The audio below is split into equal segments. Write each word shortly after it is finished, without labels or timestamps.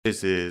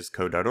This is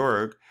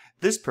code.org.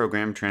 This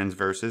program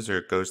transverses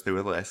or goes through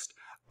a list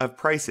of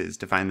prices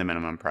to find the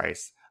minimum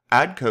price.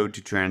 Add code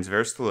to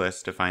transverse the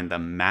list to find the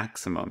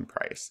maximum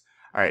price.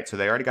 All right, so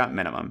they already got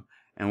minimum.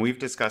 And we've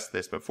discussed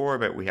this before,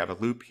 but we have a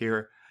loop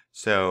here.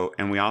 So,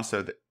 and we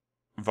also,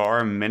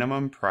 var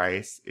minimum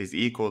price is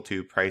equal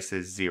to price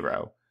is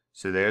 0.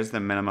 So there's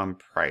the minimum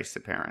price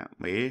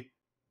apparently.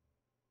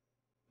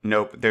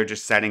 Nope, they're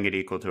just setting it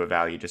equal to a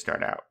value to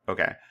start out.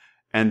 Okay.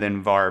 And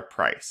then var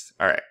price.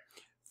 All right.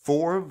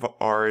 For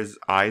vars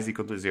I is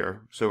equal to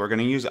 0, so we're going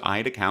to use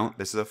I to count.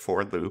 This is a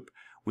for loop.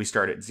 We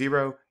start at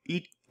 0.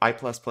 I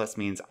plus plus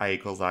means I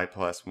equals I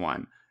plus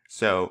 1.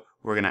 So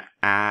we're going to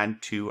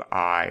add to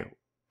I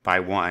by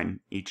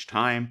 1 each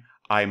time.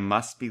 I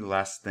must be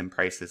less than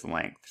price's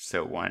length.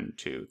 So 1,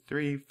 2,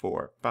 3,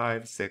 4,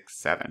 5, 6,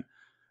 7.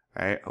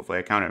 Right? Hopefully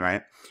I counted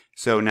right.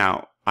 So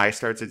now I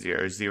starts at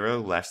 0. 0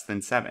 less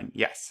than 7.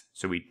 Yes.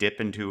 So we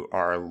dip into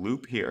our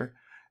loop here.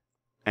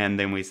 And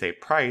then we say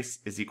price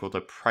is equal to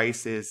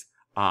prices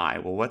I.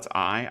 Well, what's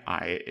I?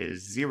 I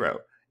is 0.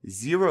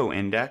 0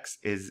 index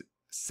is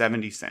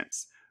 70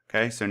 cents.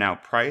 Okay, so now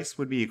price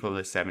would be equal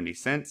to 70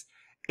 cents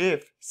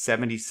if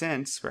 70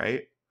 cents,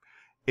 right,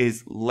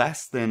 is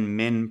less than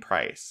min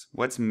price.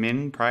 What's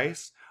min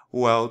price?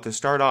 Well, to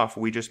start off,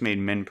 we just made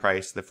min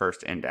price the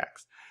first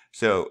index.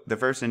 So the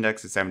first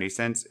index is 70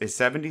 cents. Is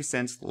 70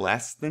 cents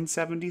less than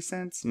 70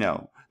 cents?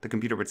 No. The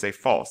computer would say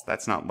false.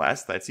 That's not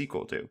less, that's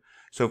equal to.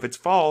 So if it's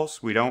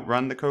false, we don't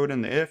run the code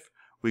in the if.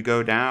 We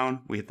go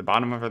down, we hit the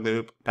bottom of our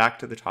loop, back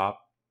to the top,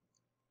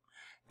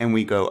 and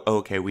we go,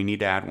 okay, we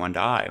need to add 1 to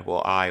I.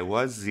 Well, I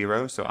was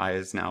 0, so I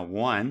is now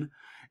 1.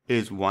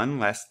 Is 1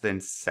 less than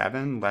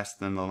 7 less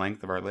than the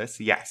length of our list?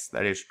 Yes,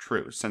 that is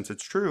true. Since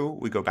it's true,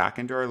 we go back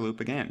into our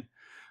loop again.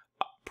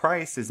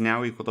 Price is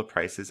now equal to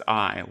prices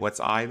I. What's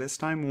I this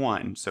time?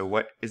 1. So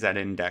what is that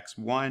index?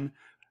 1,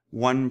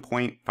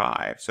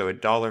 1.5, so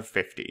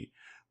 $1.50.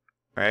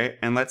 Right?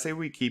 And let's say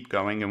we keep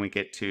going and we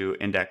get to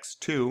index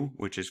 2,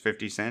 which is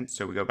 50 cents.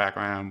 So we go back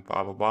around,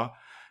 blah, blah, blah.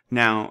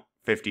 Now,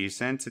 50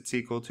 cents it's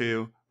equal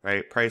to,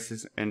 right?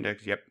 Prices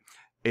index, yep.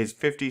 Is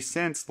 50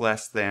 cents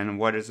less than,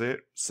 what is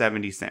it?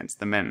 70 cents,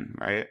 the min,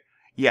 right?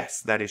 Yes,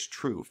 that is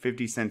true.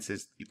 50 cents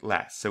is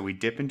less. So we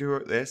dip into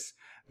this.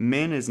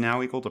 Min is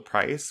now equal to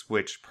price,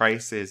 which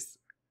price is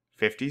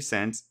 50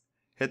 cents.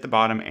 Hit the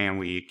bottom and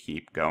we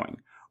keep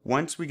going.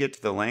 Once we get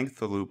to the length,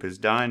 the loop is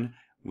done.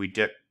 We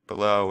dip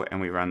below and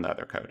we run the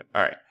other code.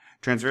 All right,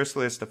 transverse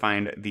list to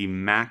find the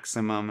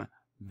maximum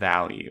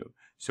value.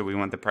 So we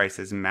want the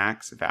price's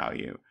max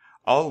value.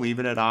 I'll leave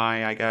it at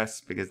I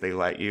guess, because they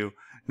let you.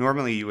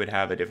 Normally you would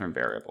have a different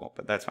variable,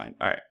 but that's fine.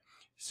 All right,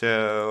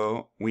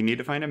 so we need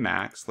to find a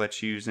max.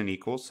 Let's use an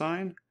equal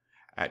sign,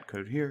 add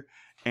code here.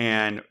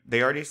 And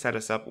they already set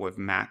us up with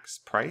max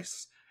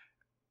price.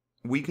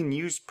 We can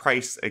use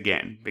price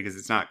again because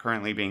it's not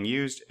currently being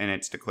used and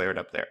it's declared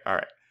up there. All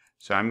right,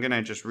 so I'm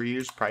gonna just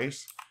reuse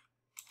price.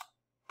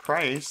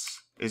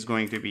 Price is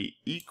going to be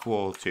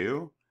equal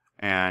to,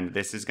 and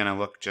this is going to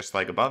look just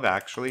like above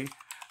actually,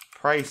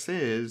 price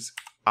is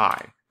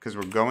I, because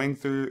we're going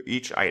through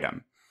each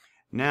item.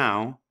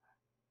 Now,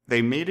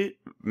 they made it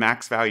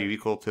max value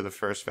equal to the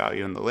first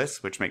value in the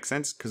list, which makes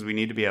sense because we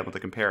need to be able to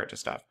compare it to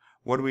stuff.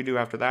 What do we do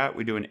after that?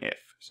 We do an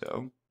if.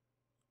 So,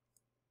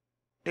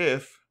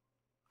 if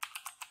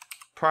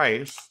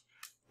price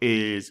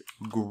is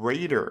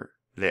greater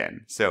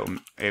than, so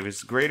if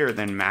it's greater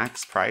than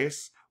max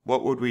price,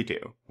 what would we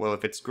do? Well,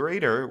 if it's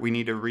greater, we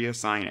need to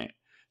reassign it.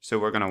 So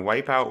we're going to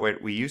wipe out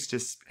what we used to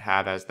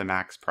have as the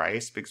max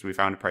price because we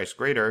found a price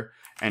greater,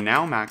 and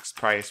now max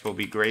price will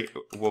be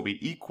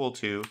equal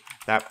to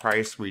that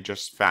price we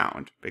just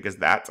found because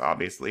that's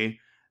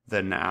obviously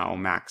the now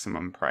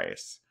maximum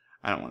price.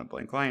 I don't want a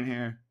blank line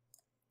here.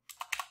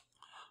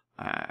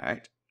 All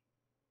right.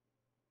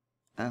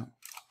 Oh.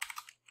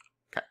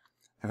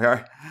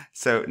 Okay.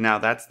 So now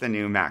that's the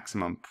new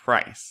maximum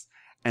price.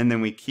 And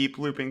then we keep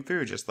looping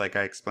through just like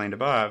I explained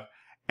above.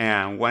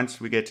 And once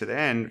we get to the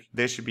end,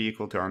 this should be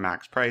equal to our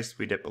max price.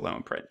 We dip below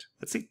and print.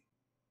 Let's see.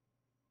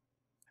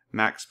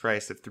 Max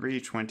price of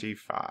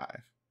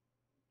 $3.25.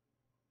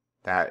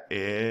 That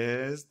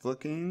is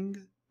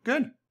looking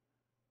good.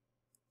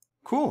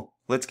 Cool.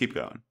 Let's keep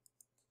going.